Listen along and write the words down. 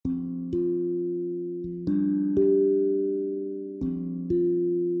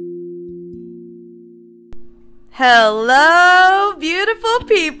Hello, beautiful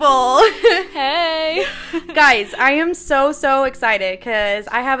people. Hey. Guys, I am so excited because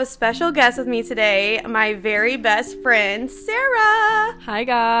I have a special guest with me today, my very best friend, Sarah. Hi,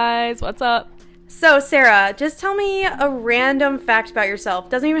 guys. What's up? So, Sarah, just tell me a random fact about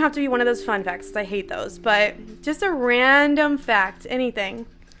yourself. Doesn't even have to be one of those fun facts, 'cause I hate those, but just a random fact, anything.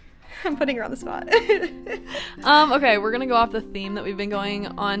 I'm putting her on the spot. Okay, we're gonna go off the theme that we've been going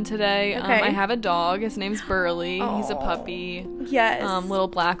on today. Okay. I have a dog. His name's Burley. He's a puppy. Yes. Little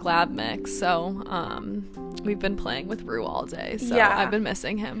black lab mix. So, we've been playing with Rue all day. So Yeah. I've been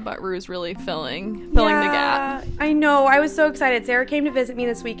missing him, but Rue's really filling the gap. I know. I was so excited. Sarah came to visit me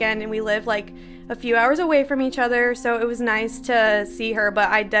this weekend, and we live like a few hours away from each other, so it was nice to see her. But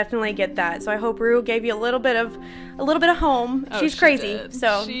I definitely get that. So I hope Rue gave you a little bit of home. Oh, She's she crazy. did.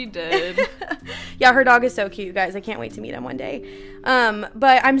 So she did. Yeah, her dog is so cute, guys. I can't wait to meet him one day.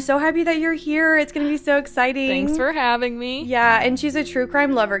 But I'm so happy that you're here. It's gonna be so exciting. Thanks for having me. Yeah, and she's a true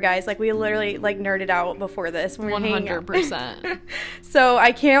crime lover, guys. Like, we literally like nerded out before this when we were hanging out. 100%. So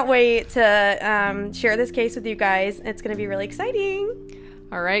I can't wait to share this case with you guys. It's gonna be really exciting.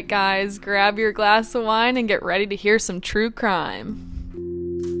 All right, guys, grab your glass of wine and get ready to hear some true crime.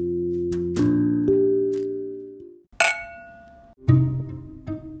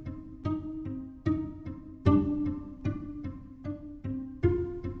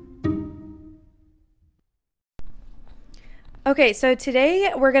 Okay, so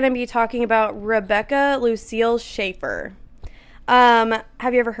today we're going to be talking about Rebecca Lucille Schaeffer. Have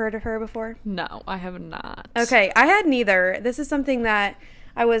you ever heard of her before? No, I have not. Okay, I had neither. This is something that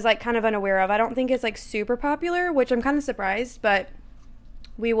I was like kind of unaware of. I don't think it's like super popular, which I'm kind of surprised, but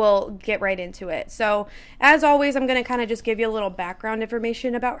we will get right into it. So, as always, I'm going to kind of just give you a little background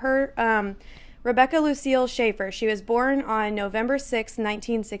information about her. Rebecca Lucille Schaeffer, she was born on November 6,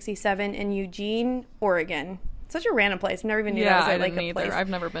 1967 in Eugene, Oregon. Such a random place. I never even knew that was I like didn't a either. place. I've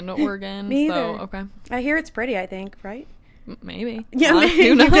never been to Oregon. Me either. So, okay. I hear it's pretty, I think, right? Maybe. Yeah, Who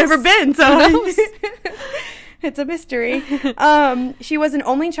you've knows? never been, so Who knows? it's a mystery. She was an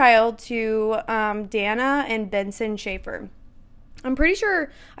only child to Dana and Benson Schaeffer. I'm pretty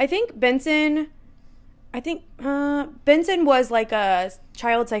sure, I think Benson was like a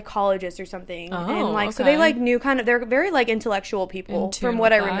child psychologist or something. Oh, and like, okay. so they like knew they're very like intellectual people from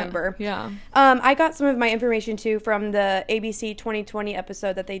what I remember. Yeah. I got some of my information too from the ABC 2020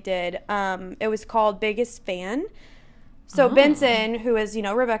 episode that they did. It was called Biggest Fan. So Benson, who is,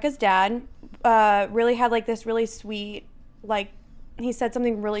 Rebecca's dad, really had like this really sweet, like, he said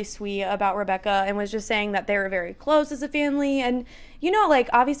something really sweet about Rebecca and was just saying that they were very close as a family. And, like,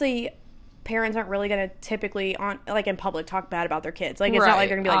 obviously parents aren't really going to typically in public talk bad about their kids. Like, it's not like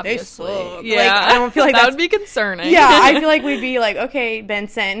they're going to be like, obviously. they suck. Yeah. Like, I don't feel like that would be concerning. Yeah, I feel like we'd be like, okay,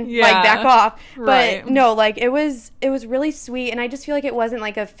 Benson, like, back off. But right. no, like, it was really sweet, and I just feel like it wasn't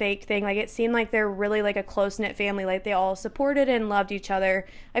like a fake thing. Like, it seemed like they're really like a close-knit family. Like, they all supported and loved each other.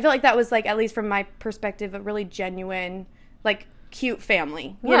 I feel like that was like, at least from my perspective, a really genuine, like, cute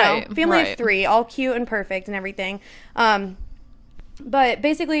family. You know? Family of three, all cute and perfect and everything. But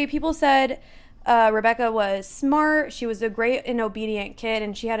basically, people said Rebecca was smart, she was a great and obedient kid,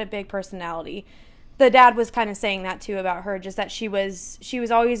 and she had a big personality. The dad was kind of saying that too about her, just that she was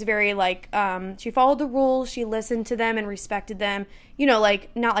always very like, she followed the rules, she listened to them and respected them,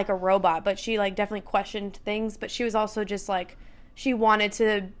 like, not like a robot, but she like definitely questioned things, but she was also just like, she wanted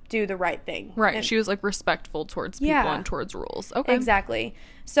to do the right thing. Right. And she was like respectful towards people and towards rules. Okay. Exactly.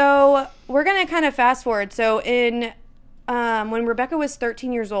 So we're going to kind of fast forward. So when Rebecca was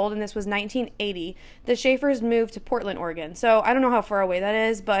 13 years old, and this was 1980, the Schaeffers moved to Portland, Oregon. So I don't know how far away that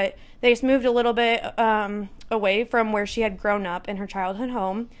is, but they just moved a little bit away from where she had grown up in her childhood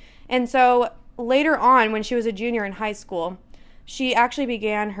home. And so later on, when she was a junior in high school, she actually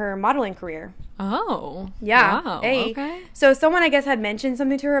began her modeling career. Oh. Yeah. Wow. Hey. Okay. So someone, I guess, had mentioned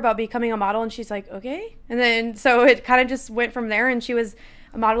something to her about becoming a model, and she's like, okay. And then so it kind of just went from there, and she was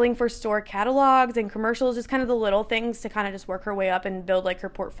modeling for store catalogs and commercials, just kind of the little things to kind of just work her way up and build like her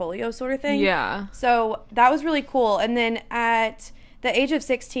portfolio sort of thing. Yeah. So that was really cool. And then at the age of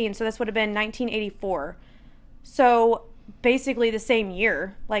 16, so this would have been 1984. So basically the same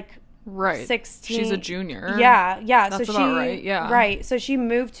year, like Right. 16. She's a junior. Yeah. That's so about right, yeah. Right. So she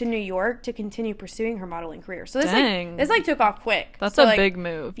moved to New York to continue pursuing her modeling career. So this Dang. like took off quick. That's so, a like, big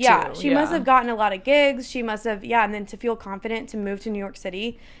move, Yeah. too. She must have gotten a lot of gigs. She must have, and then to feel confident to move to New York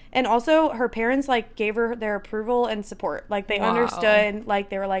City. And also her parents, like, gave her their approval and support. Like, they understood. Like,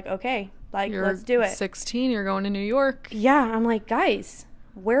 they were like, okay, like, let's do it. 16, you're going to New York. Yeah. I'm like, guys,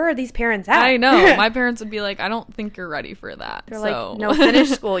 where are these parents at? I know. My parents would be like, I don't think you're ready for that. They're like, no, finish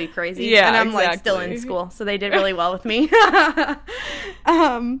school, you crazy. Yeah, and I'm exactly. like still in school. So they did really well with me.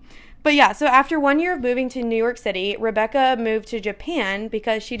 But yeah, so after 1 year of moving to New York City, Rebecca moved to Japan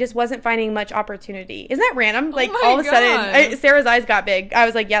because she just wasn't finding much opportunity. Isn't that random? Like, all of a sudden, Sarah's eyes got big. I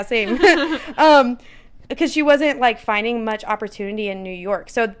was like, yeah, same. Because she wasn't, like, finding much opportunity in New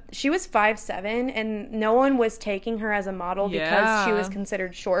York. So she was 5'7", and no one was taking her as a model because she was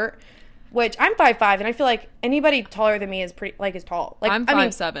considered short. Which, I'm 5'5", and I feel like anybody taller than me is is tall. Like, I'm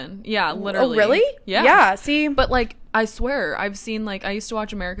 5'7". Yeah, literally. Oh, really? Yeah. Yeah, see? But, like, I swear, I've seen, like, I used to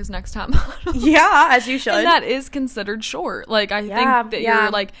watch America's Next Top Model. Yeah, as you should. And that is considered short. Like, I think that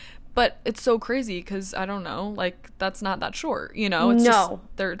you're, like, but it's so crazy because, I don't know, like, that's not that short, you know? It's no.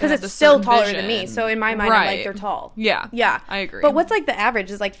 Because it's still taller than me, so in my mind, I'm like, they're tall. Yeah. Yeah. I agree. But what's, like, the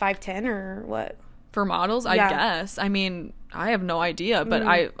average? Is, like, 5'10", or what? For models, I guess. I mean, I have no idea, but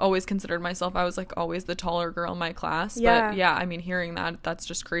I always considered myself, I was, like, always the taller girl in my class. Yeah. But, yeah, I mean, hearing that, that's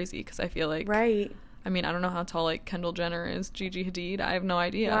just crazy because I feel like... Right. I mean, I don't know how tall, like, Kendall Jenner is, Gigi Hadid. I have no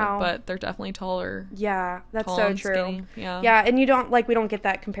idea. Wow. But they're definitely taller. Yeah, that's tall so and true. Skinny. Yeah. Yeah, and we don't get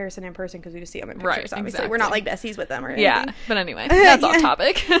that comparison in person because we just see them in pictures, Right, obviously. exactly. We're not, like, besties with them or anything. Yeah, but anyway, that's off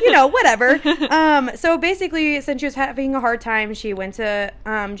topic. You know, whatever. So basically, since she was having a hard time, she went to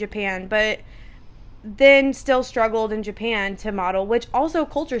Japan, but then still struggled in Japan to model, which also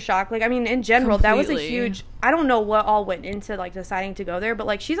culture shock. Like, I mean, in general, that was a huge... I don't know what all went into, like, deciding to go there, but,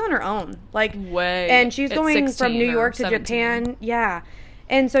 like, she's on her own. Like, and she's going from New York to 17. Japan. Yeah.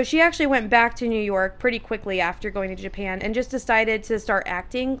 And so she actually went back to New York pretty quickly after going to Japan and just decided to start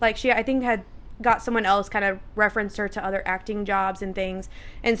acting. Like, she, I think, had got someone else kind of referenced her to other acting jobs and things.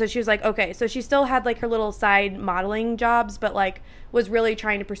 And so she was like, okay. So she still had, like, her little side modeling jobs, but, like, was really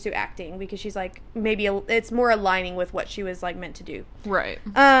trying to pursue acting because she's like, maybe it's more aligning with what she was, like, meant to do. Right.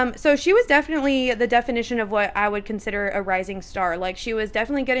 So she was definitely the definition of what I would consider a rising star. Like, she was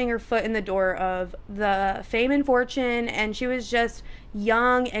definitely getting her foot in the door of the fame and fortune, and she was just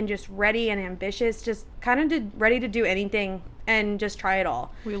young and just ready and ambitious, just kind of ready to do anything and just try it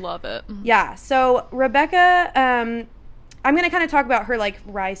all. We love it. Yeah. So Rebecca, I'm going to kind of talk about her, like,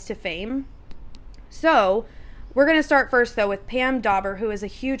 rise to fame. So we're going to start first, though, with Pam Dauber, who is a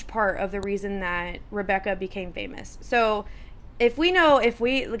huge part of the reason that Rebecca became famous. So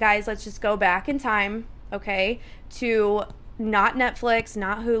guys, let's just go back in time, okay, to not Netflix,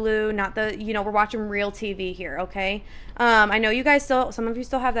 not Hulu, not we're watching real TV here, okay? I know you guys some of you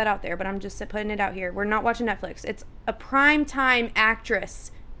still have that out there, but I'm just putting it out here. We're not watching Netflix. It's a primetime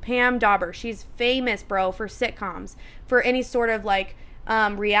actress, Pam Dauber. She's famous, bro, for sitcoms, for any sort of, like,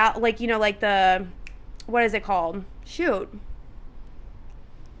 like the... What is it called? Shoot.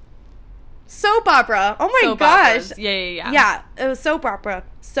 Soap opera. Oh my gosh. Yeah. Yeah, it was soap opera.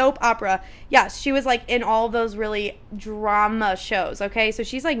 Soap opera. Yeah, she was, like, in all those really drama shows, okay? So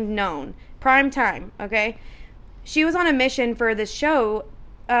she's, like, known. Prime time, okay? She was on a mission for this show,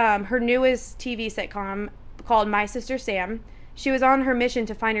 her newest TV sitcom called My Sister Sam. She was on her mission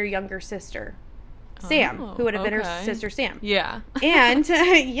to find her younger sister, Sam, who would have been her sister Sam. Yeah. And,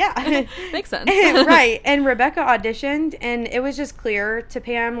 yeah. Makes sense. Right. And Rebecca auditioned, and it was just clear to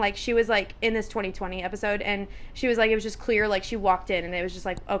Pam, like, she was, like, in this 2020 episode, and she was, like, it was just clear, like, she walked in, and it was just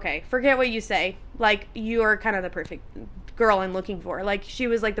like, okay, forget what you say. Like, you're kind of the perfect girl I'm looking for. Like, she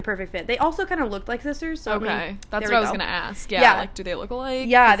was, like, the perfect fit. They also kind of looked like sisters, so, okay. I mean, that's what I was going to ask. Yeah. Like, do they look alike?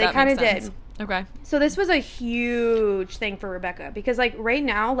 Yeah, they kind of did. Okay. So this was a huge thing for Rebecca, because, like, right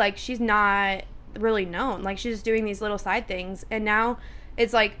now, like, she's not really known. Like, she's just doing these little side things, and now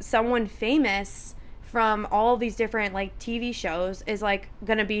it's like someone famous from all these different, like, TV shows is, like,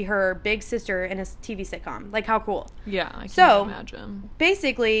 gonna be her big sister in a TV sitcom. Like, how cool. Yeah, I can imagine.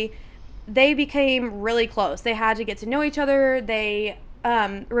 Basically, they became really close. They had to get to know each other.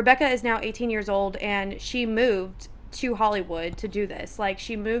 Rebecca is now 18 years old, and she moved to Hollywood to do this. Like,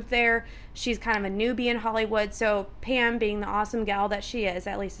 she moved there. She's kind of a newbie in Hollywood, so Pam, being the awesome gal that she is,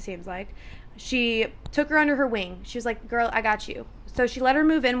 at least it seems like, she took her under her wing. She was like, girl, I got you. So she let her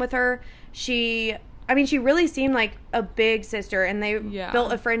move in with her. She really seemed like a big sister, and they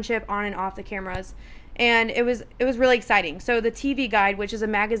built a friendship on and off the cameras. And it was really exciting. So the TV Guide, which is a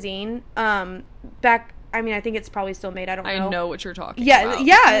magazine, back I mean, I think it's probably still made. I don't know. I know what you're talking Yeah. about.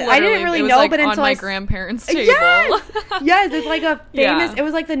 Literally, I didn't really know, like but until on my grandparents' table. Yes, it's like a famous. Yeah. It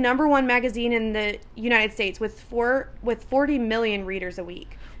was like the #1 magazine in the United States with 40 million readers a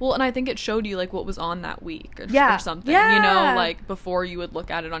week. Well, and I think it showed you like what was on that week or something, Yeah. you know, like before you would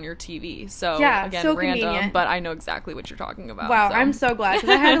look at it on your TV. So again, so random, convenient. but I know exactly what you're talking about. Wow, so. I'm so glad because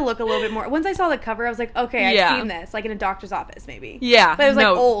I had to look a little bit more. Once I saw the cover, I was like, okay, I've seen this, like in a doctor's office, maybe. Yeah, but it was like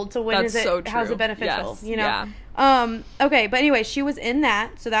old. So when is it? So how's it beneficial? Yes. You know. Yeah. Okay, but anyway, she was in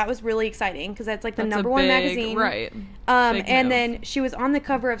that, so that was really exciting because that's like the #1 magazine, right? And then she was on the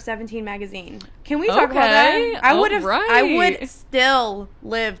cover of 17 magazine. Can we talk about that? I would still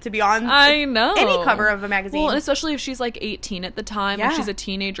live to be on. I know any cover of a magazine. Well, and especially if she's like 18 at the time, like she's a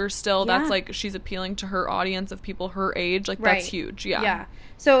teenager still. That's like she's appealing to her audience of people her age. Like that's huge. Yeah.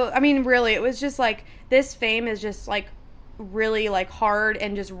 So I mean, really, it was just like this fame is just like really like hard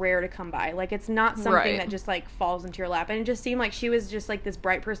and just rare to come by. Like it's not something that just like falls into your lap. And it just seemed like she was just like this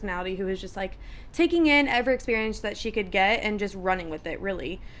bright personality who was just like taking in every experience that she could get and just running with it,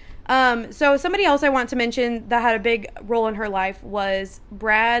 really. So somebody else I want to mention that had a big role in her life was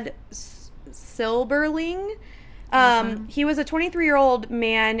Brad Silberling. He was a 23-year-old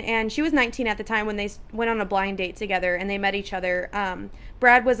man, and she was 19 at the time when they went on a blind date together and they met each other.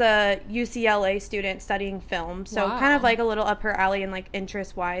 Brad was a UCLA student studying film, so kind of like a little up her alley and like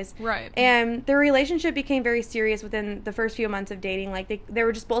interest-wise. Right. And their relationship became very serious within the first few months of dating. Like they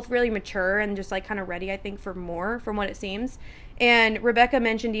were just both really mature and just like kind of ready, I think, for more from what it seems. And Rebecca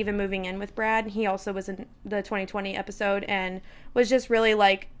mentioned even moving in with Brad. He also was in the 2020 episode and was just really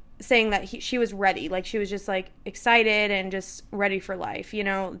like saying that she was ready. Like she was just like excited and just ready for life, you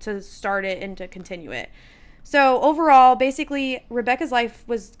know, to start it and to continue it. So overall, basically, Rebecca's life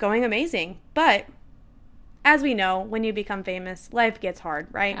was going amazing. But as we know, when you become famous, life gets hard,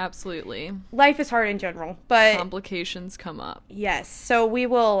 right? Absolutely. Life is hard in general, but complications come up. Yes. So we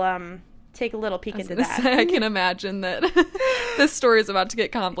will take a little peek into that. I can imagine that this story is about to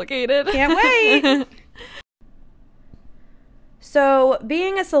get complicated. Can't wait. So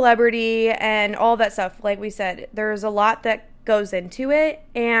being a celebrity and all that stuff, like we said, there's a lot that goes into it,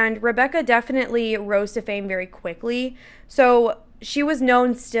 and Rebecca definitely rose to fame very quickly. So she was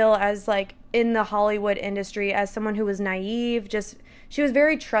known still as like in the Hollywood industry as someone who was naive, she was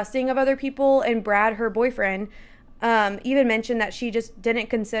very trusting of other people. And Brad, her boyfriend, even mentioned that she just didn't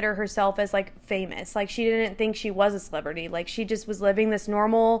consider herself as like famous. Like she didn't think she was a celebrity. Like she just was living this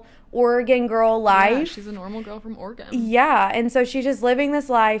normal Oregon girl life. Yeah, she's a normal girl from Oregon. Yeah, and so she's just living this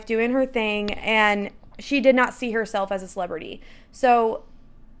life, doing her thing, and she did not see herself as a celebrity. So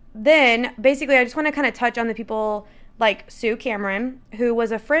then, basically, I just want to kind of touch on the people like Sue Cameron, who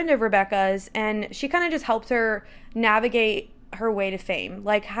was a friend of Rebecca's, and she kind of just helped her navigate her way to fame,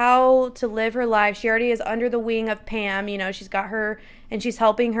 like how to live her life. She already is under the wing of Pam, you know, she's got her, and she's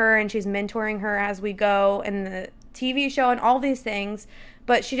helping her, and she's mentoring her as we go, and the TV show, and all these things.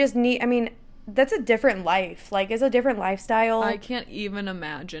 But she just that's a different life. Like, it's a different lifestyle. I can't even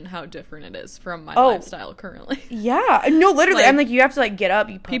imagine how different it is from my lifestyle currently. Yeah. No, literally. Like, I'm like, you have to, like, get up.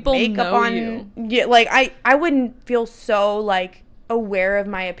 You put makeup on. You. Yeah, like, I wouldn't feel so, like, aware of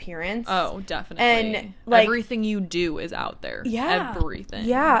my appearance. Oh, definitely. And, like, everything you do is out there. Yeah. Everything.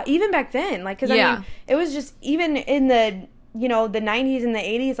 Yeah. Even back then. Like, because, I mean, it was just, even in the, you know, the 90s and the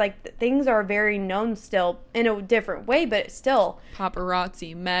 80s, like, things are very known still in a different way, but still.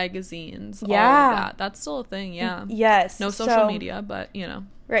 Paparazzi, magazines, all of that. That's still a thing, yeah. Yes. No social media, but, you know.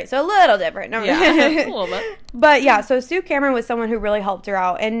 Right, so a little different. No, yeah, a little bit. But, yeah, so Sue Cameron was someone who really helped her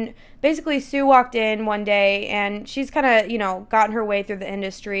out. And basically, Sue walked in one day, and she's kind of, you know, gotten her way through the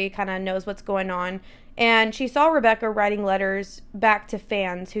industry, kind of knows what's going on. And she saw Rebecca writing letters back to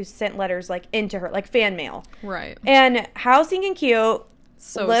fans who sent letters, like, into her, like, fan mail. Right. And how stinking cute.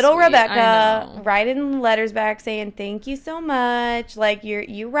 So little sweet. Rebecca writing letters back saying, thank you so much. Like,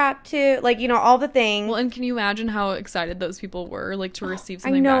 you rock too. Like, you know, all the things. Well, and can you imagine how excited those people were, like, to receive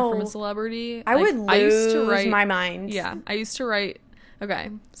something back from a celebrity? I would lose my mind. Yeah. I used to write...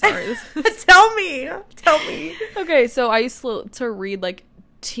 Okay. Sorry. Tell me. Okay, so I used to read, like,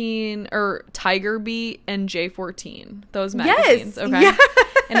 Teen or Tiger Beat and J14, those magazines. Yes. Okay. Yeah.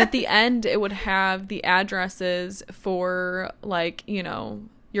 And at the end it would have the addresses for, like, you know,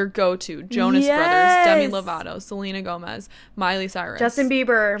 your go-to Jonas Brothers, Demi Lovato, Selena Gomez, Miley Cyrus, Justin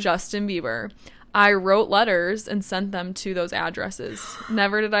Bieber. I wrote letters and sent them to those addresses.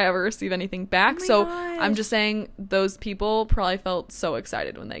 Never did I ever receive anything back. So gosh. I'm just saying those people probably felt so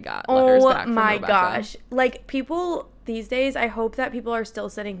excited when they got letters back from Rebecca. Oh my gosh. Like, people these days, I hope that people are still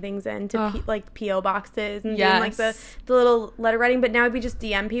sending things in to like P.O. boxes and yes. doing like the little letter writing, but now it'd be just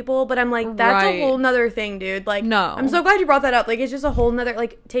DM people. But I'm like, that's a whole nother thing, dude. Like, no. I'm so glad you brought that up. Like, it's just a whole nother,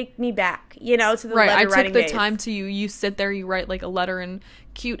 like, take me back, you know, to the letter writing I took the days. time to you sit there, you write like a letter in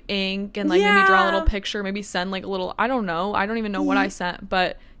cute ink and like maybe draw a little picture, maybe send like a little, I don't know. I don't even know what I sent,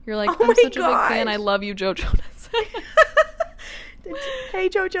 but you're like, I'm such a big fan. I love you, Joe Jonas. Hey,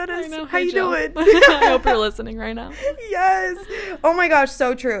 Joe Jonas. How hey, you doing? I hope you're listening right now. Yes. Oh my gosh,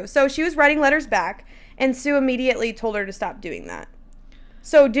 so true. So she was writing letters back, and Sue immediately told her to stop doing that.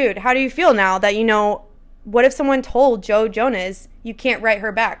 So, dude, how do you feel now that, you know, what if someone told Joe Jonas you can't write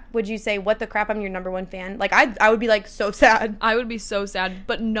her back? Would you say, what the crap, I'm your number one fan? Like, I would be, like, so sad. I would be so sad,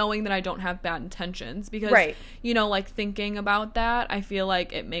 but knowing that I don't have bad intentions. Because, you know, like, thinking about that, I feel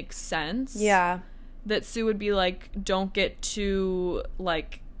like it makes sense. Yeah. That Sue would be like, don't get too,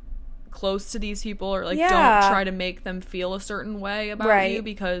 like, close to these people, or, like, don't try to make them feel a certain way about you,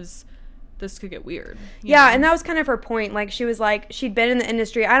 because this could get weird. You know? And that was kind of her point. Like, she was like, she'd been in the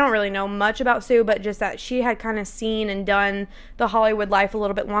industry. I don't really know much about Sue, but just that she had kind of seen and done the Hollywood life a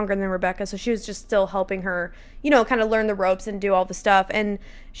little bit longer than Rebecca, so she was just still helping her, you know, kind of learn the ropes and do all the stuff. And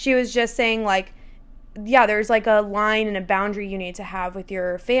she was just saying, like, yeah, there's like a line and a boundary you need to have with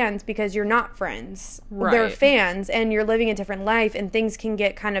your fans, because you're not friends. Right. They're fans, and you're living a different life, and things can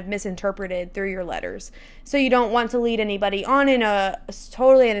get kind of misinterpreted through your letters. So you don't want to lead anybody on in a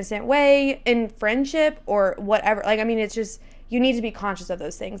totally innocent way in friendship or whatever. Like, I mean, it's just, you need to be conscious of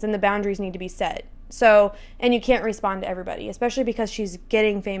those things, and the boundaries need to be set. So, and you can't respond to everybody, especially because she's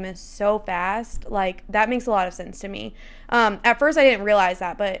getting famous so fast. Like, that makes a lot of sense to me. At first, I didn't realize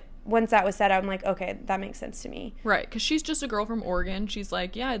that, but once that was said, I'm like, okay, that makes sense to me. Right, because she's just a girl from Oregon. She's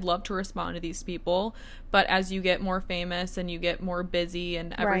like, yeah, I'd love to respond to these people, but as you get more famous and you get more busy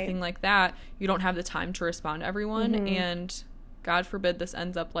and everything like that, you don't have the time to respond to everyone, and God forbid this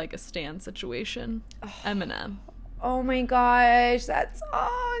ends up like a Stan situation. Eminem. Oh my gosh, that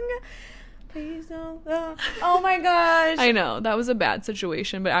song. Please don't. Oh my gosh. I know that was a bad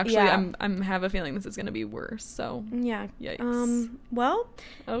situation, but actually, I'm have a feeling this is going to be worse. So yeah. Yikes. Well.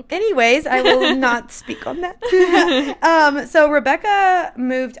 Okay. Anyways, I will not speak on that. So Rebecca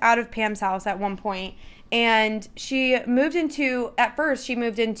moved out of Pam's house at one point, and at first she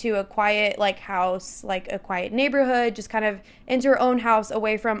moved into a quiet, like, house, like a quiet neighborhood, just kind of into her own house,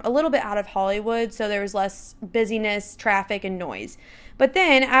 away from, a little bit out of Hollywood, so there was less busyness, traffic, and noise. But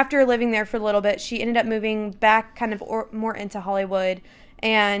then, after living there for a little bit, she ended up moving back kind of more into Hollywood,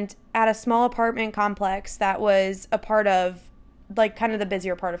 and at a small apartment complex that was a part of, like, kind of the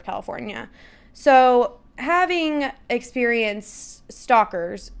busier part of California. So, having experienced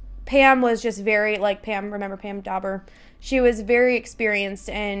stalkers, Pam was just very, like, remember Pam Dauber? She was very experienced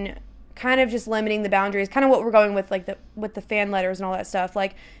in kind of just limiting the boundaries, kind of what we're going with, like, with the fan letters and all that stuff.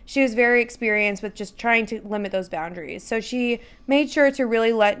 Like, she was very experienced with just trying to limit those boundaries. So she made sure to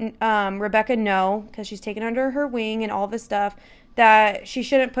really let Rebecca know, because she's taken under her wing and all this stuff, that she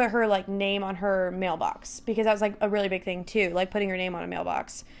shouldn't put her, like, name on her mailbox, because that was, like, a really big thing too, like, putting her name on a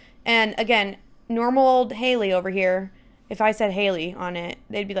mailbox. And again, normal old Hayley over here, if I said Hayley on it,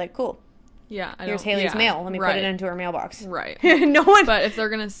 they'd be like, cool. Yeah, here's Hayley's mail. Let me put it into her mailbox. Right. No one. But if they're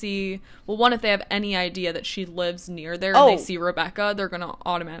gonna see, well, one, if they have any idea that she lives near there and they see Rebecca, they're gonna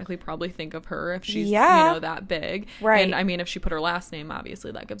automatically probably think of her if she's you know, that big. Right. And I mean, if she put her last name,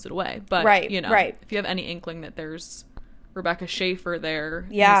 obviously that gives it away. But you know, if you have any inkling that there's Rebecca Schaeffer there,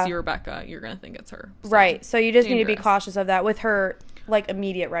 you see Rebecca, you're gonna think it's her. So, right. So you just need to be cautious of that with her, like,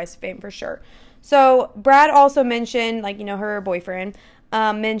 immediate rise to fame for sure. So Brad also mentioned, like, you know, her boyfriend.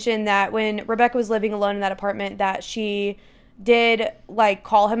 Mentioned that when Rebecca was living alone in that apartment, that she did, like,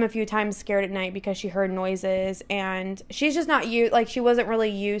 call him a few times scared at night because she heard noises, and she's just not she wasn't really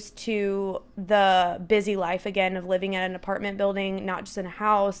used to the busy life again of living at an apartment building, not just in a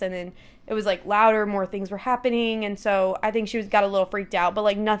house, and then it was, like, louder, more things were happening, and so I think she got a little freaked out, but,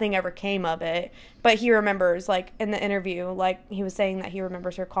 like, nothing ever came of it. But he remembers, like, in the interview, like, he was saying that he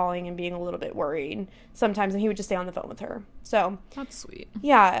remembers her calling and being a little bit worried sometimes, and he would just stay on the phone with her. So that's sweet.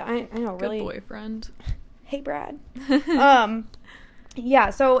 Yeah, I know. Good really boyfriend. Hey, Brad. Yeah,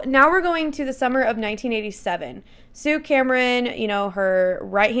 so now we're going to the summer of 1987. Sue Cameron, you know, her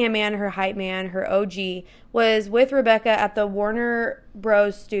right-hand man, her hype man, her OG, was with Rebecca at the Warner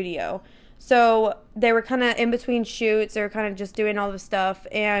Bros. Studio. So they were kind of in between shoots. They were kind of just doing all the stuff,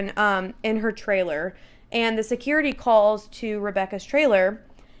 and in her trailer. And the security calls to Rebecca's trailer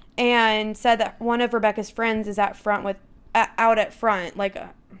and said that one of Rebecca's friends is out at front, like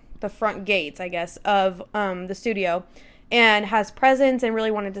the front gates, I guess, of the studio, and has presents and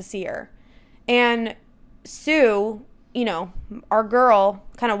really wanted to see her. And Sue you know, our girl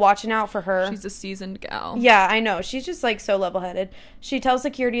kind of watching out for her. She's a seasoned gal. Yeah, I know. She's just, like, so level-headed. She tells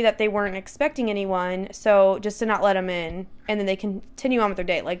security that they weren't expecting anyone, so just to not let them in. And then they continue on with their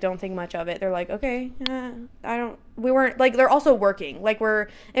day. Like, don't think much of it. They're like, okay, we weren't, like, they're also working. Like, we're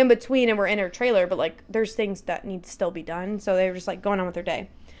in between and we're in our trailer, but, like, there's things that need to still be done. So they're just, like, going on with their day.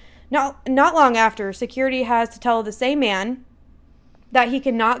 Not long after, security has to tell the same man that he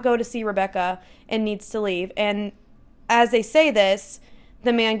cannot go to see Rebecca and needs to leave. And as they say this,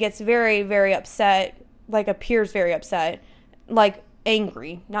 the man gets very, very upset, like appears very upset, like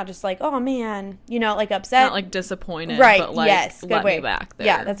angry, not just like, oh man, you know, like upset. Not like disappointed, right, but like, yes, let me back there.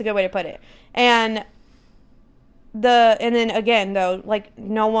 Yeah, that's a good way to put it. And then again, though, like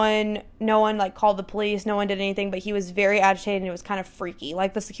no one like called the police, no one did anything, but he was very agitated and it was kind of freaky.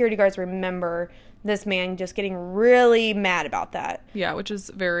 Like the security guards remember this man just getting really mad about that. Yeah, which is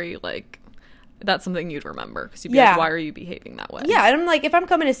very like, that's something you'd remember because you'd be like, why are you behaving that way? Yeah, and I'm like, if I'm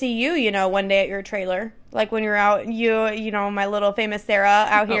coming to see you, you know, one day at your trailer, like when you're out, you know, my little famous Sarah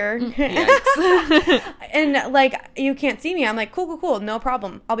out here, and like you can't see me, I'm like, cool, no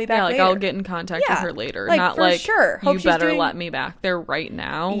problem, I'll be back. Yeah, like later. I'll get in contact with her later. Like, not for like sure. You better let me back there right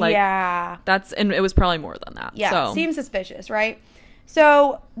now. Like, yeah, and it was probably more than that. Yeah, so. Seems suspicious, right?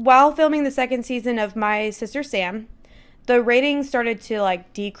 So while filming the second season of My Sister Sam, the ratings started to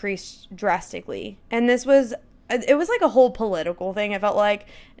like decrease drastically, and it was like a whole political thing. It felt like,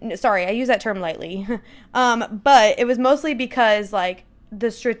 sorry, I use that term lightly, but it was mostly because like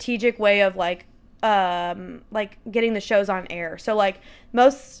the strategic way of like getting the shows on air. So like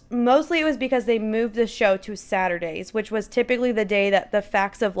mostly it was because they moved the show to Saturdays, which was typically the day that The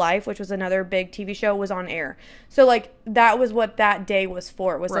Facts of Life, which was another big TV show, was on air. So like that was what that day was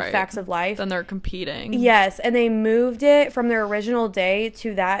for, was The Facts of Life. Then they're competing. Yes, and they moved it from their original day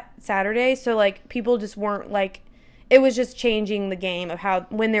to that Saturday. So like people just weren't like, it was just changing the game of how,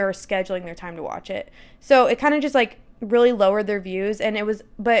 when they were scheduling their time to watch it. So it kind of just like really lowered their views, and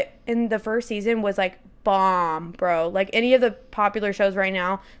but in the first season was like bomb, bro. Like any of the popular shows right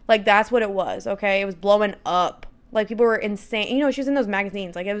now, like that's what it was. Okay, it was blowing up. Like people were insane. You know, she was in those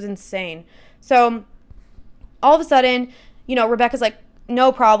magazines. Like it was insane. So all of a sudden, you know, Rebecca's like,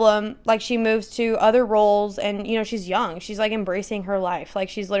 no problem. Like she moves to other roles, and you know, she's young. She's like embracing her life. Like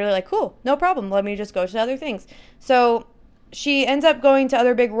she's literally like, cool, no problem. Let me just go to other things. So she ends up going to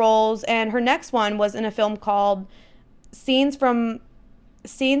other big roles, and her next one was in a film called Scenes from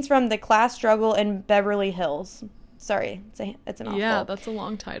the Class Struggle in Beverly Hills. Sorry, it's an awful. Yeah, that's a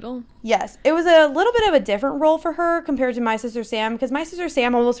long title. Yes, it was a little bit of a different role for her compared to My Sister Sam, because My Sister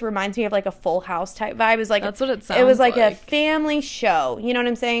Sam almost reminds me of like a Full House type vibe. It was like, that's what it sounds. It was like a family show. You know what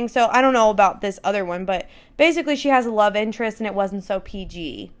I'm saying? So I don't know about this other one, but basically she has a love interest, and it wasn't so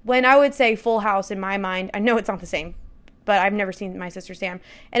PG. When I would say Full House in my mind, I know it's not the same, but I've never seen My Sister Sam,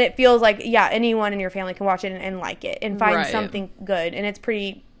 and it feels like, yeah, anyone in your family can watch it and like it and find something good, and it's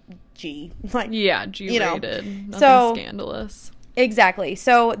pretty G, like, yeah, G-rated, you know, nothing so scandalous. Exactly.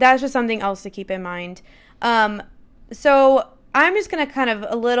 So that's just something else to keep in mind. So I'm just gonna kind of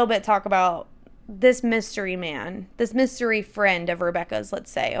a little bit talk about this mystery man, this mystery friend of Rebecca's,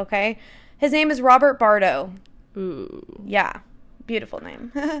 let's say. Okay, his name is Robert Bardo. Ooh, yeah, beautiful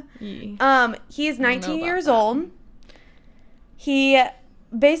name. He's 19 years old. He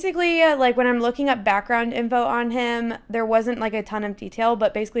basically, like, when I'm looking up background info on him, there wasn't, like, a ton of detail,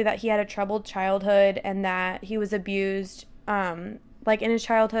 but basically that he had a troubled childhood and that he was abused, like, in his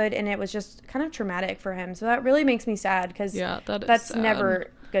childhood, and it was just kind of traumatic for him. So that really makes me sad, because that's sad.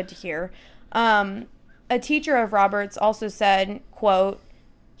 Never good to hear. A teacher of Robert's also said, quote,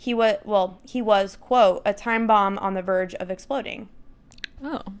 he was, quote, a time bomb on the verge of exploding.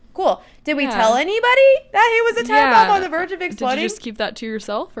 Oh. Cool. Did we tell anybody that he was a time bomb on the verge of exploding? Did you just keep that to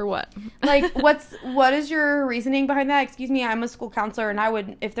yourself, or what? Like, what is your reasoning behind that? Excuse me, I'm a school counselor, and I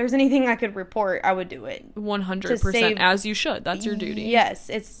would, if there's anything I could report, I would do it. 100%, as you should. That's your duty. Yes,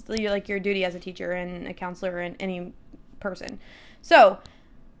 it's like your duty as a teacher and a counselor and any person. So,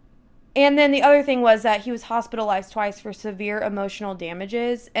 and then the other thing was that he was hospitalized twice for severe emotional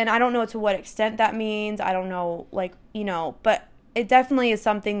damages, and I don't know to what extent that means. I don't know, like, you know, but it definitely is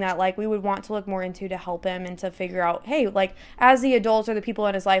something that, like, we would want to look more into to help him and to figure out, hey, like, as the adults or the people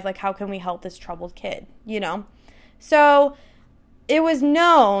in his life, like, how can we help this troubled kid, you know? So it was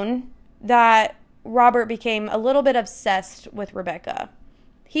known that Robert became a little bit obsessed with Rebecca.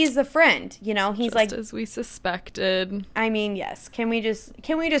 He's the friend, you know? He's just as we suspected. I mean, yes. Can we just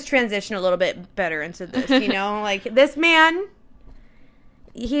transition a little bit better into this, you know? Like, this man,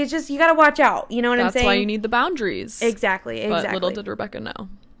 he's just, you gotta watch out. You know what I'm saying? That's why you need the boundaries. Exactly. But little did Rebecca know.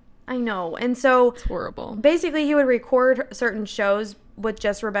 I know. And so it's horrible. Basically, he would record certain shows with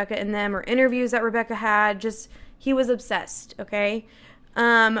just Rebecca in them, or interviews that Rebecca had. Just, he was obsessed, okay?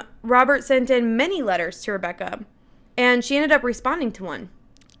 Robert sent in many letters to Rebecca, and she ended up responding to one.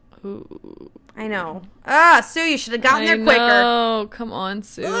 Ooh. I know. Sue, you should have gotten there quicker. Oh, come on,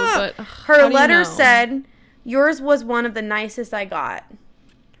 Sue. But her letter said, "Yours was one of the nicest I got."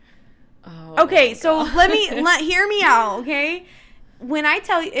 Oh, okay, so hear me out, okay? When I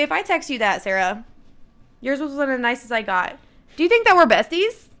tell you, if I text you that, Sarah, yours was one of the nicest I got. Do you think that we're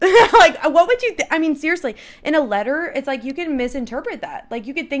besties? Like, what would you I mean, seriously, in a letter, it's like you can misinterpret that. Like,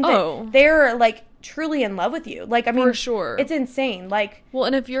 you could think that they're, like, truly in love with you. Like, I mean, for sure. It's insane. Like, well,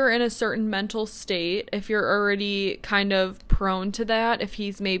 and if you're in a certain mental state, if you're already kind of prone to that, if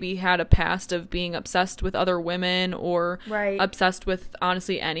he's maybe had a past of being obsessed with other women or obsessed with,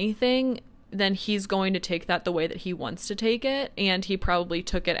 honestly, anything, then he's going to take that the way that he wants to take it. And he probably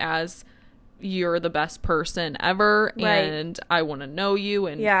took it as, you're the best person ever, and I want to know you,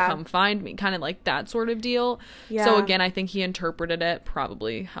 and come find me, kind of like that sort of deal. So again, I think he interpreted it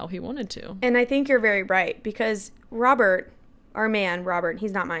probably how he wanted to. And I think you're very right, because Robert, our man, Robert,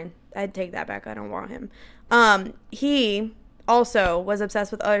 he's not mine. I'd take that back. I don't want him. He also was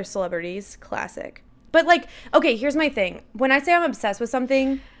obsessed with other celebrities. Classic. But, like, okay, here's my thing. When I say I'm obsessed with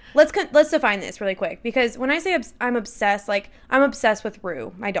something, let's define this really quick, because when I say I'm obsessed, like, I'm obsessed with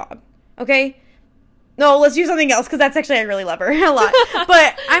Rue, my dog. Okay? No, let's do something else, because that's actually, I really love her a lot.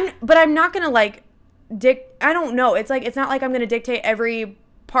 but I'm not going to, like, I don't know. It's like, it's not like I'm going to dictate every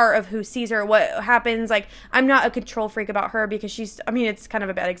part of who sees her, what happens. Like, I'm not a control freak about her, because it's kind of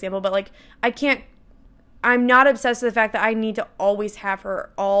a bad example, but, like, I'm not obsessed with the fact that I need to always have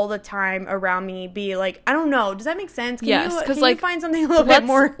her all the time around me, be like, I don't know. Does that make sense? Can you find something a little bit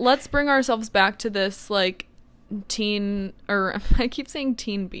more? Let's bring ourselves back to this, like, I keep saying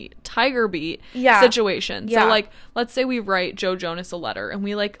Tiger Beat situation. So, like, let's say we write Joe Jonas a letter, and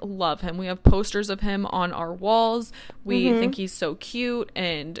we, like, love him. We have posters of him on our walls. We think he's so cute,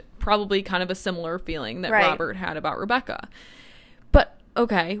 and probably kind of a similar feeling that Robert had about Rebecca. But,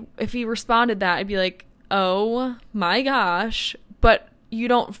 okay, if he responded that, I'd be like, oh my gosh, but you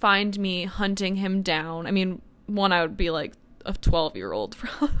don't find me hunting him down. I mean, one, I would be like a 12-year-old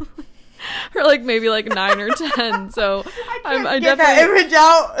probably. Or like maybe like 9 or 10. So I get that image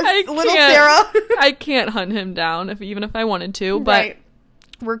out, little Sarah. I can't hunt him down even if I wanted to. But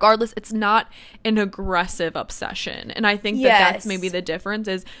regardless, it's not an aggressive obsession. And I think that's maybe the difference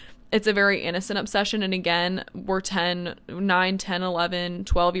is it's a very innocent obsession. And again, we're 9, 10, 11,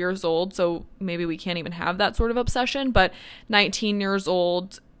 12 years old. So maybe we can't even have that sort of obsession. But 19 years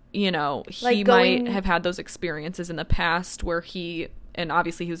old, you know, he might have had those experiences in the past where and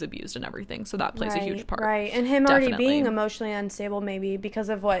obviously he was abused and everything, so that plays a huge part. Right, and him already being emotionally unstable maybe because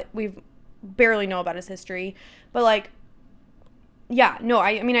of what we barely know about his history. But, like, yeah, no,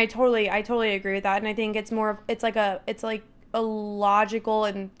 I mean, I totally agree with that, and I think it's like a logical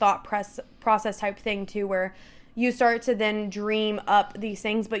and thought process type thing, too, where you start to then dream up these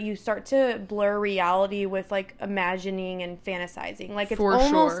things, but you start to blur reality with, like, imagining and fantasizing. Like, it's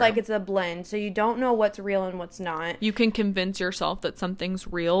almost like it's a blend, so you don't know what's real and what's not. You can convince yourself that something's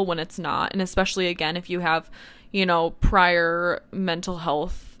real when it's not, and especially, again, if you have, you know, prior mental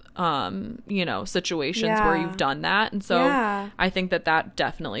health, you know, situations where you've done that. And so I think that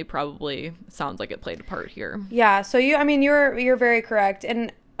definitely probably sounds like it played a part here. Yeah, so you're very correct.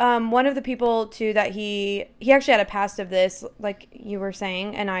 And one of the people, too, that he actually had a past of this, like you were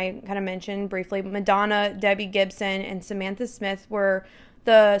saying, and I kind of mentioned briefly, Madonna, Debbie Gibson, and Samantha Smith were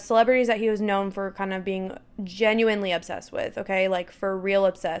the celebrities that he was known for kind of being genuinely obsessed with, okay? Like, for real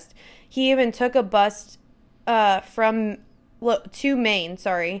obsessed. He even took a bus to Maine,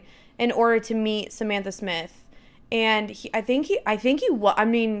 in order to meet Samantha Smith. And I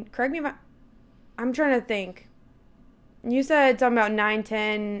mean, correct me if I'm trying to think. You said something about 9,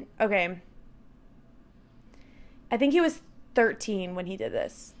 10. Okay. I think he was 13 when he did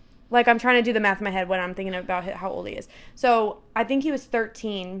this. Like, I'm trying to do the math in my head when I'm thinking about how old he is. So, I think he was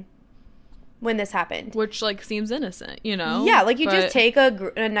 13 when this happened. Which, like, seems innocent, you know? Yeah, like, you just take a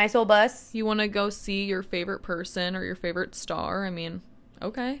nice old bus. You want to go see your favorite person or your favorite star. I mean,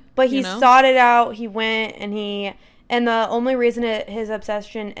 okay. But he sought it out. He went, and the only reason his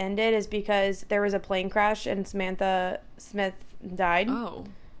obsession ended is because there was a plane crash and Samantha Smith died. Oh.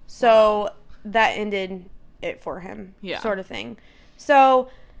 So that ended it for him, sort of thing. So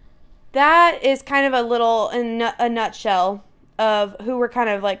that is kind of a nutshell of who we're kind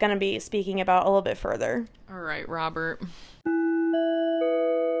of, like, going to be speaking about a little bit further. All right, Robert.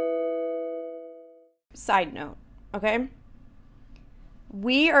 Side note, okay?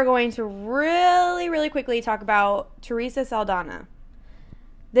 we are going to really, really quickly talk about Teresa Saldana.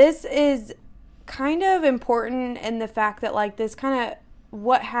 This is kind of important in the fact that, like, this kind of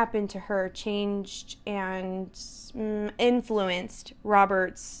what happened to her changed and influenced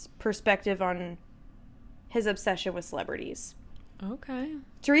Robert's perspective on his obsession with celebrities. Okay.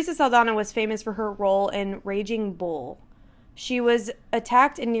 Teresa Saldana was famous for her role in Raging Bull. She was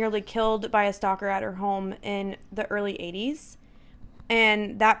attacked and nearly killed by a stalker at her home in the early 80s.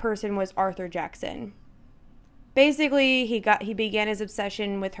 And that person was Arthur Jackson. Basically, he began his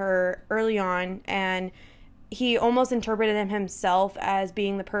obsession with her early on, and he almost interpreted him himself as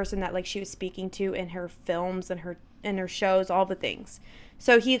being the person that, like, she was speaking to in her films and her shows, all the things.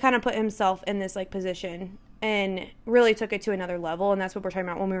 So he kind of put himself in this, like, position and really took it to another level. And that's what we're talking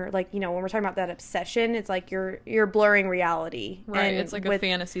about when we were, like, you know, when we're talking about that obsession, it's like you're blurring reality. Right. And it's like a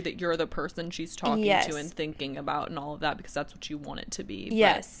fantasy that you're the person she's talking yes. to and thinking about and all of that, because that's what you want it to be.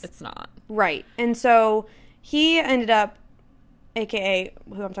 Yes. But it's not. Right. And so he ended up, aka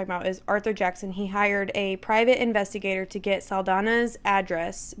who I'm talking about is Arthur Jackson. He hired a private investigator to get Saldana's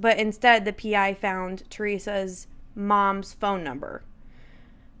address, but instead the PI found Teresa's mom's phone number.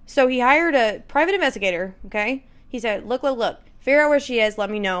 So he hired a private investigator, okay? He said, look, figure out where she is, let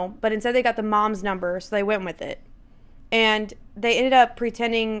me know. But instead they got the mom's number, so they went with it. And they ended up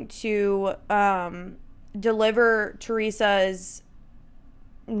pretending to deliver Teresa's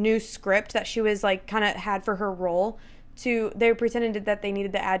new script that she was, like, kind of had for her role. They pretended that they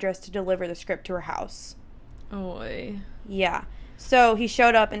needed the address to deliver the script to her house. Oy. Yeah. So he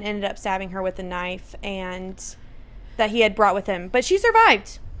showed up and ended up stabbing her with a knife and that he had brought with him. But she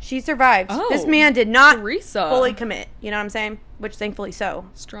survived. Oh, this man did not Teresa. fully commit. You know what I'm saying? Which thankfully so.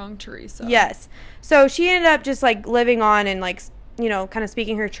 Strong Teresa. Yes. So she ended up just, like, living on and, like, you know, kind of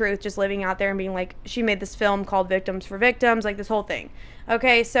speaking her truth, just living out there and being like, she made this film called Victims for Victims, like this whole thing.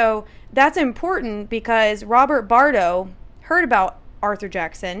 Okay, so that's important because Robert Bardo heard about Arthur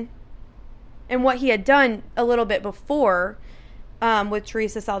Jackson and what he had done a little bit before with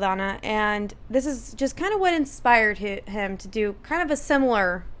Teresa Saldana, and this is just kind of what inspired him to do kind of a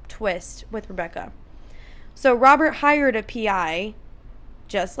similar twist with Rebecca. So Robert hired a PI,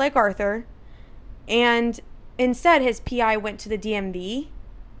 just like Arthur, and instead his PI went to the DMV,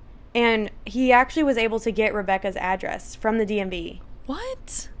 and he actually was able to get Rebecca's address from the DMV.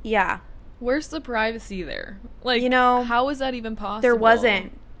 What? Yeah. Where's the privacy there? Like, you know, how is that even possible? There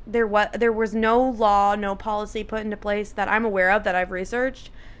wasn't. There was no law, no policy put into place that I'm aware of, that I've researched,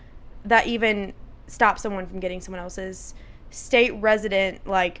 that even stops someone from getting someone else's state resident,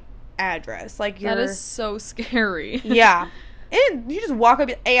 like, address. Like, that is so scary. Yeah. And you just walk up,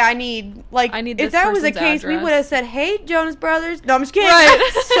 hey, I need this if that was the case, address. We would have said, hey, Jonas Brothers. No, I'm just kidding.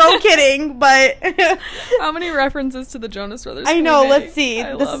 Right. So kidding, but. How many references to the Jonas Brothers? I know, let's see.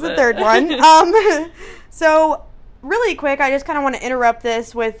 This is the third one. So, really quick, I just kind of want to interrupt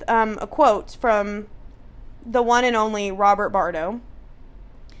this with a quote from the one and only Robert Bardo.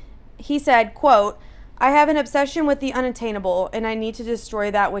 He said, quote, I have an obsession with the unattainable, and I need to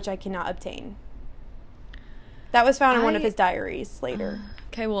destroy that which I cannot obtain. That was found in one of his diaries later.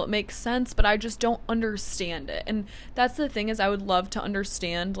 Okay, well, it makes sense, but I just don't understand it. And that's the thing, is I would love to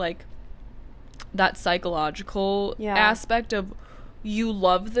understand, like, that psychological aspect of you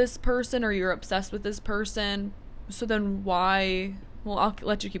love this person or you're obsessed with this person, so then why... Well, I'll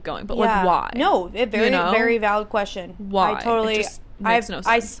let you keep going, but, like, why? No, very valid question. Why? I totally... It just makes no sense.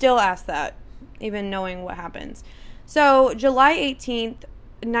 I still ask that, even knowing what happens. So, July 18th,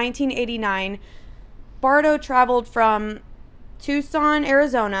 1989... Bardo traveled from Tucson,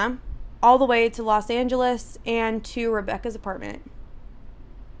 Arizona, all the way to Los Angeles and to Rebecca's apartment.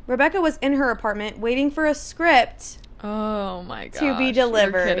 Rebecca was in her apartment waiting for a script to be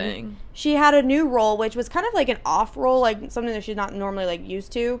delivered. You're kidding. She had a new role, which was kind of like an off role, like something that she's not normally, like,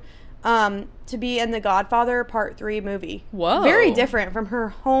 used to be in the Godfather Part 3 movie. Whoa. Very different from her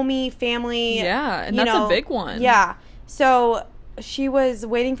homey family. Yeah, and that's a big one. Yeah. So... she was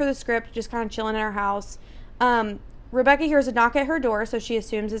waiting for the script, just kind of chilling in her house. Rebecca hears a knock at her door, so she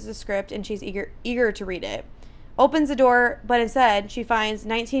assumes it's a script, and she's eager to read it. Opens the door, but instead, she finds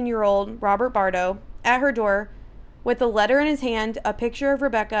 19-year-old Robert Bardo at her door with a letter in his hand, a picture of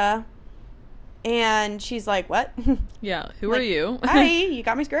Rebecca, and she's like, what? Yeah, who are you? Hi, you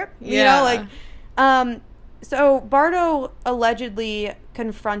got my script? Yeah. You know, like, so Bardo allegedly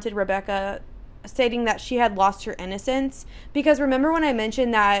confronted Rebecca, stating that she had lost her innocence, because remember when I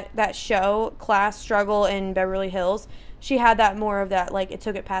mentioned that show Class Struggle in Beverly Hills, she had that more of that, like, it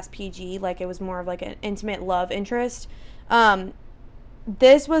took it past PG, like it was more of like an intimate love interest.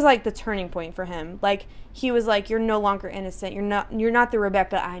 this was like the turning point for him. Like, he was like, you're no longer innocent. You're not the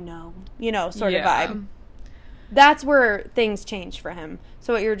Rebecca I know, sort of vibe. That's where things changed for him.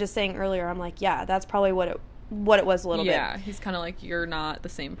 So what you were just saying earlier, I'm like, yeah, that's probably what it was a little bit. Yeah, he's kind of like, you're not the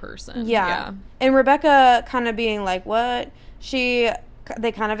same person. Yeah. And Rebecca kind of being like, what?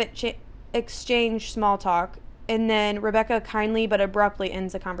 They kind of exchange small talk, and then Rebecca kindly but abruptly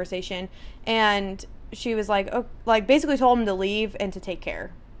ends the conversation, and she was like, basically told him to leave and to take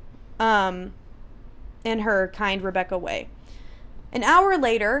care, in her kind Rebecca way. An hour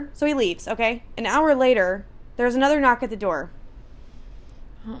later, so he leaves, okay? An hour later, there's another knock at the door.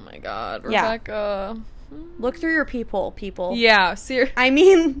 Oh my God, Rebecca. Yeah. Look through your peephole, people. Yeah, I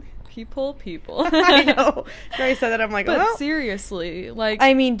mean... People. I know. I said that, I'm like, but seriously, like...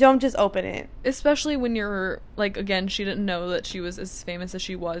 I mean, don't just open it. Especially when you're, like, again, she didn't know that she was as famous as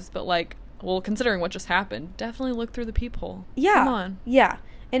she was, but, like, well, considering what just happened, definitely look through the peephole. Yeah. Come on. Yeah.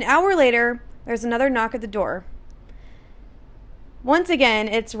 An hour later, there's another knock at the door. Once again,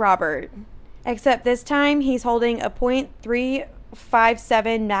 it's Robert. Except this time, he's holding a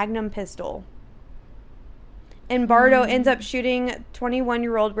 .357 Magnum pistol. And Bardo ends up shooting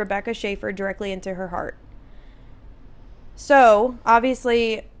 21-year-old Rebecca Schaeffer directly into her heart. So,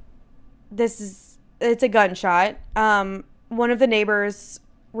 obviously, it's a gunshot. One of the neighbors,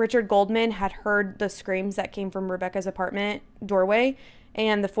 Richard Goldman, had heard the screams that came from Rebecca's apartment doorway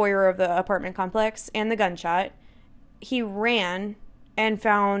and the foyer of the apartment complex and the gunshot. He ran and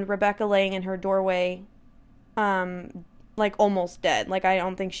found Rebecca laying in her doorway, like, almost dead. Like, I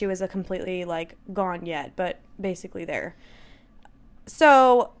don't think she was completely, like, gone yet, but basically there.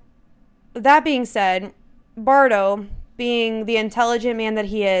 So, that being said, Bardo, being the intelligent man that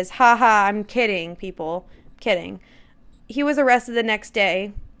he is, I'm kidding, people. Kidding. He was arrested the next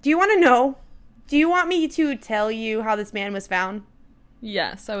day. Do you want to know? Do you want me to tell you how this man was found?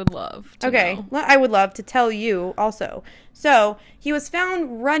 Yes, I would love to know. Well, I would love to tell you also. So, he was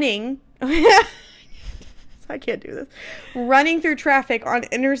found running... I can't do this. Running through traffic on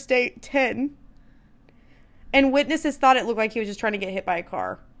Interstate 10. And witnesses thought it looked like he was just trying to get hit by a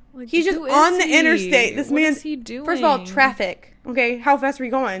car. Like, he's just on the interstate. This man's... What is he doing? First of all, traffic. Okay, how fast are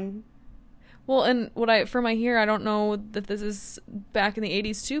you going? Well, and from I hear, I don't know that this is back in the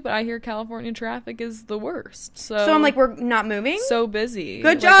 80s too, but I hear California traffic is the worst. So I'm like, we're not moving? So busy.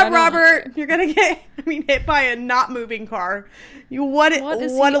 Good job, Robert. You're going to get, hit by a not moving car. What a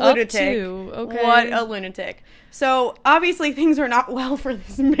lunatic. Okay. What a lunatic. So, obviously, things are not well for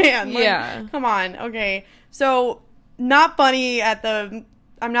this man. Like, yeah. Come on. Okay. So, not funny I'm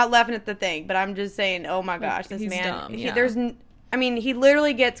not laughing at the thing, but I'm just saying, oh my gosh, this man. Dumb, yeah. He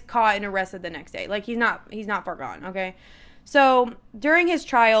literally gets caught and arrested the next day. Like, he's not far gone, okay? So, during his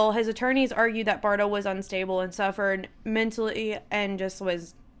trial, his attorneys argued that Bardo was unstable and suffered mentally and just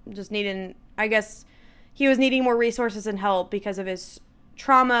needing, I guess, he was needing more resources and help because of his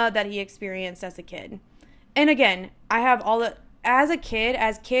trauma that he experienced as a kid. And again, I have as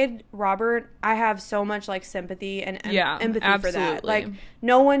kid Robert, I have so much, like, sympathy and empathy absolutely. For that. Like,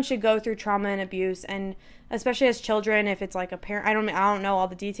 no one should go through trauma and abuse, and especially as children, if it's like a parent, I don't know all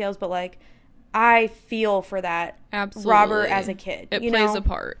the details, but like, I feel for that. Absolutely. Robert as a kid. It plays a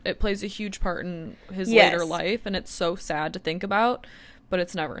part. It plays a huge part in his later life, and it's so sad to think about, but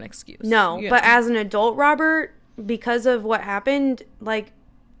it's never an excuse. No, but as an adult Robert, because of what happened, like,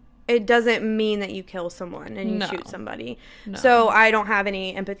 it doesn't mean that you kill someone and you shoot somebody. No. So I don't have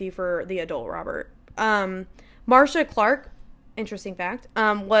any empathy for the adult Robert. Marcia Clark, interesting fact,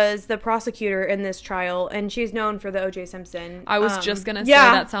 was the prosecutor in this trial, and she's known for the O.J. Simpson. I was just gonna say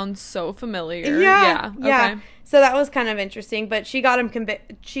that sounds so familiar. Yeah. Okay. So that was kind of interesting, but she got him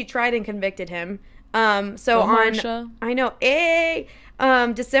she tried and convicted him. Marcia. I know.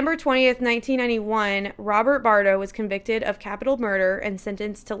 December 20th, 1991, Robert Bardo was convicted of capital murder and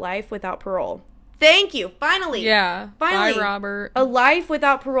sentenced to life without parole. Thank you. Finally. Yeah. Finally. Bye, Robert. A life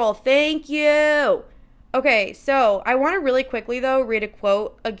without parole. Thank you. Okay, so I want to really quickly, though, read a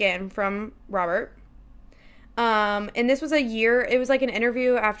quote again from Robert. And this was it was like an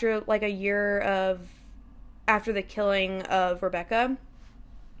interview after like a year after the killing of Rebecca.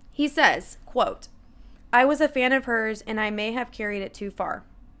 He says, quote, "I was a fan of hers and I may have carried it too far.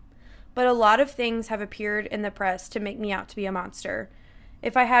 But a lot of things have appeared in the press to make me out to be a monster.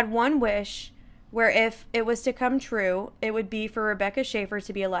 If I had one wish, where if it was to come true, it would be for Rebecca Schaeffer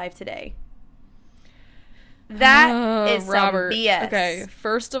to be alive today." That is Robert. Some BS. Okay,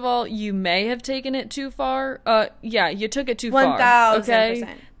 first of all, you may have taken it too far. Yeah, you took it too far. 1,000%.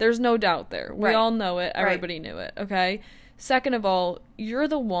 Okay? There's no doubt there. We all know it. Everybody Right. knew it. Okay? Second of all, you're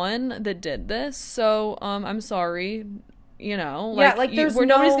the one that did this, so I'm sorry. you know, yeah, like there's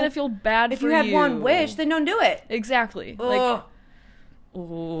nobody's gonna feel bad if for you had one wish, then don't do it. Exactly. Ugh. Like,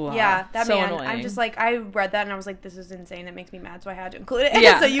 ooh, yeah, that so man. annoying. I'm just like, I read that and I was like, this is insane. That makes me mad, so I had to include it.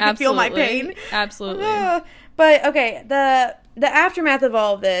 Yeah, so you can feel my pain. Absolutely. But okay, the aftermath of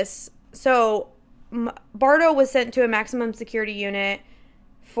all of this. So Bardo was sent to a maximum security unit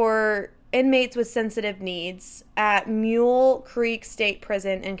for inmates with sensitive needs at Mule Creek State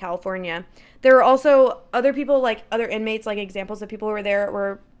Prison in California. There were also other people, like other inmates, like examples of people who were there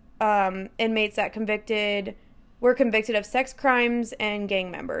were inmates that were convicted of sex crimes and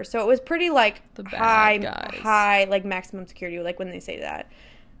gang members. So it was pretty like the bad guys. High like maximum security, like when they say that.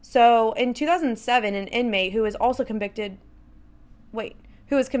 So in 2007, an inmate who was convicted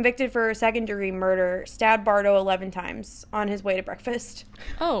for second-degree murder stabbed Bardo 11 times on his way to breakfast.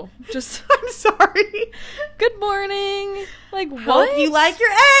 Oh, just... I'm sorry. Good morning. Like, what? Hope you like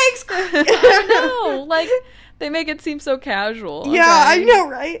your eggs. I know. Like, they make it seem so casual. Yeah, okay? I know,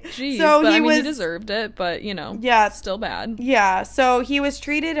 right? Jeez, so but he deserved it, but, you know, still bad. Yeah, so he was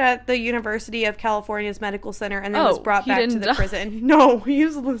treated at the University of California's Medical Center and then was brought back to the prison. No, he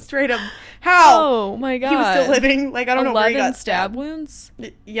was straight up... How? Oh, my God. He was still living. Like, I don't know where he got stab wounds?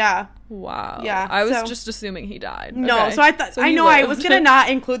 Yeah. Wow. Yeah. I was just assuming he died. No, okay. so I thought... I know lived. I was going to not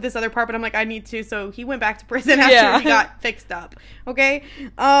include this other part, but I'm like, I need to. So he went back to prison after he got fixed up. Okay?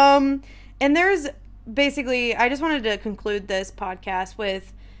 And there's... Basically, I just wanted to conclude this podcast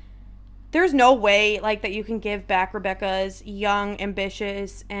with there's no way like that you can give back Rebecca's young,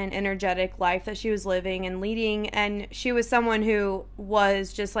 ambitious, and energetic life that she was living and leading. And she was someone who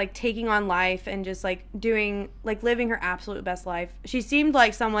was just like taking on life and just like doing like living her absolute best life. She seemed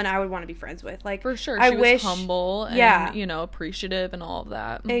like someone I would want to be friends with. Like, for sure, she was humble and you know, appreciative and all of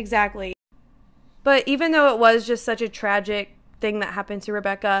that. Exactly. But even though it was just such a tragic thing that happened to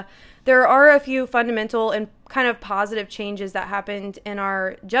Rebecca, there are a few fundamental and kind of positive changes that happened in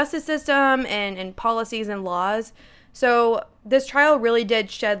our justice system and in policies and laws. So this trial really did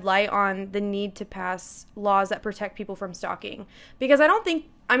shed light on the need to pass laws that protect people from stalking. Because I don't think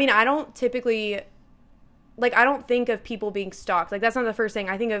of people being stalked. Like, that's not the first thing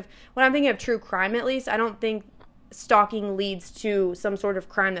I think of when I'm thinking of true crime, at least. I don't think stalking leads to some sort of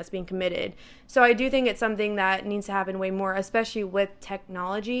crime that's being committed. So I do think it's something that needs to happen way more, especially with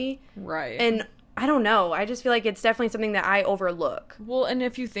technology. Right. And I don't know. I just feel like it's definitely something that I overlook. Well, and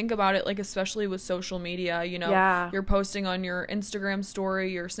if you think about it, like, especially with social media, you know, you're posting on your Instagram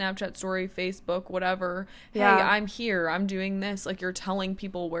story, your Snapchat story, Facebook, whatever. Hey, I'm here. I'm doing this. Like, you're telling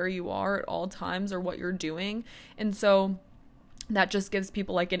people where you are at all times or what you're doing. And so that just gives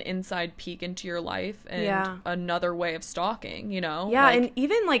people like an inside peek into your life and another way of stalking, you know? Yeah, like, and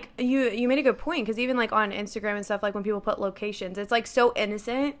even like you made a good point, because even like on Instagram and stuff, like when people put locations, it's like so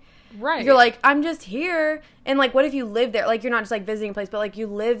innocent. Right. You're like, I'm just here. And like, what if you live there? Like, you're not just like visiting a place, but like you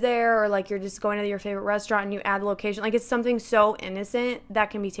live there, or like you're just going to your favorite restaurant and you add the location. Like, it's something so innocent that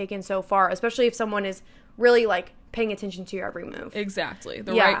can be taken so far, especially if someone is really like paying attention to your every move. Exactly.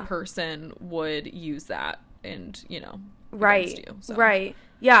 The right person would use that and, you know, right you, so. Right.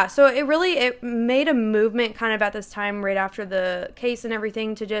 Yeah, so it made a movement kind of at this time right after the case and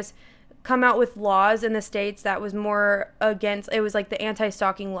everything to just come out with laws in the states that was more against, it was like the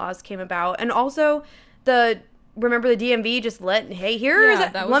anti-stalking laws came about. And also remember the DMV just let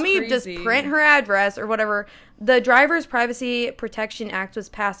me just print her address or whatever. The Driver's Privacy Protection Act was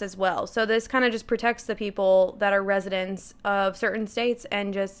passed as well. So this kind of just protects the people that are residents of certain states,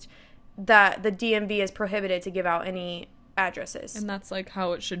 and just that the DMV is prohibited to give out any addresses. And that's like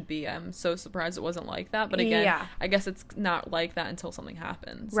how it should be. I'm so surprised it wasn't like that. But again, I guess it's not like that until something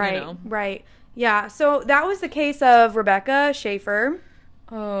happens. Right, you know? Right. Yeah, so that was the case of Rebecca Schaeffer.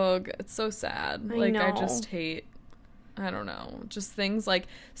 Oh, it's so sad. I just hate, I don't know, just things like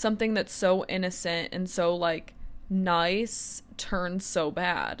something that's so innocent and so like nice turns so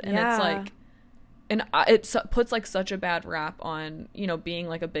bad. And it's like, and it puts like such a bad rap on, you know, being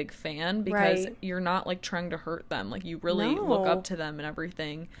like a big fan, because you're not like trying to hurt them. Like, you really look up to them and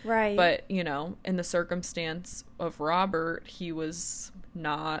everything. Right. But, you know, in the circumstance of Robert, he was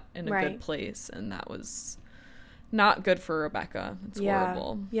not in a good place. And that was not good for Rebecca. It's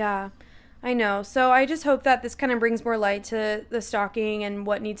horrible. Yeah. I know. So I just hope that this kind of brings more light to the stalking and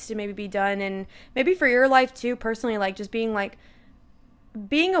what needs to maybe be done. And maybe for your life too, personally, like just being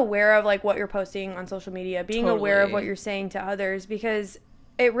aware of like what you're posting on social media, being aware of what you're saying to others, because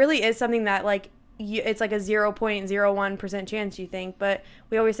it really is something that like it's like a 0.01% chance you think, but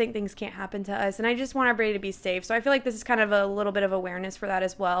we always think things can't happen to us. And I just want everybody to be safe. So I feel like this is kind of a little bit of awareness for that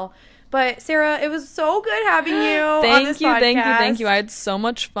as well. But Sarah, it was so good having you on this podcast. Thank you. I had so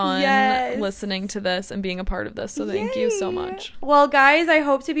much fun listening to this and being a part of this. So thank you so much. Well, guys, I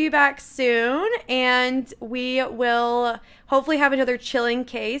hope to be back soon, and we will hopefully have another chilling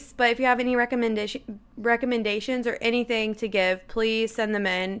case. But if you have any recommendations or anything to give, please send them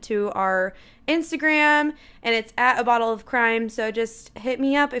in to our Instagram, and it's at A Bottle of Crime. So just hit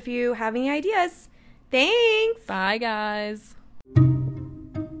me up if you have any ideas. Thanks. Bye, guys.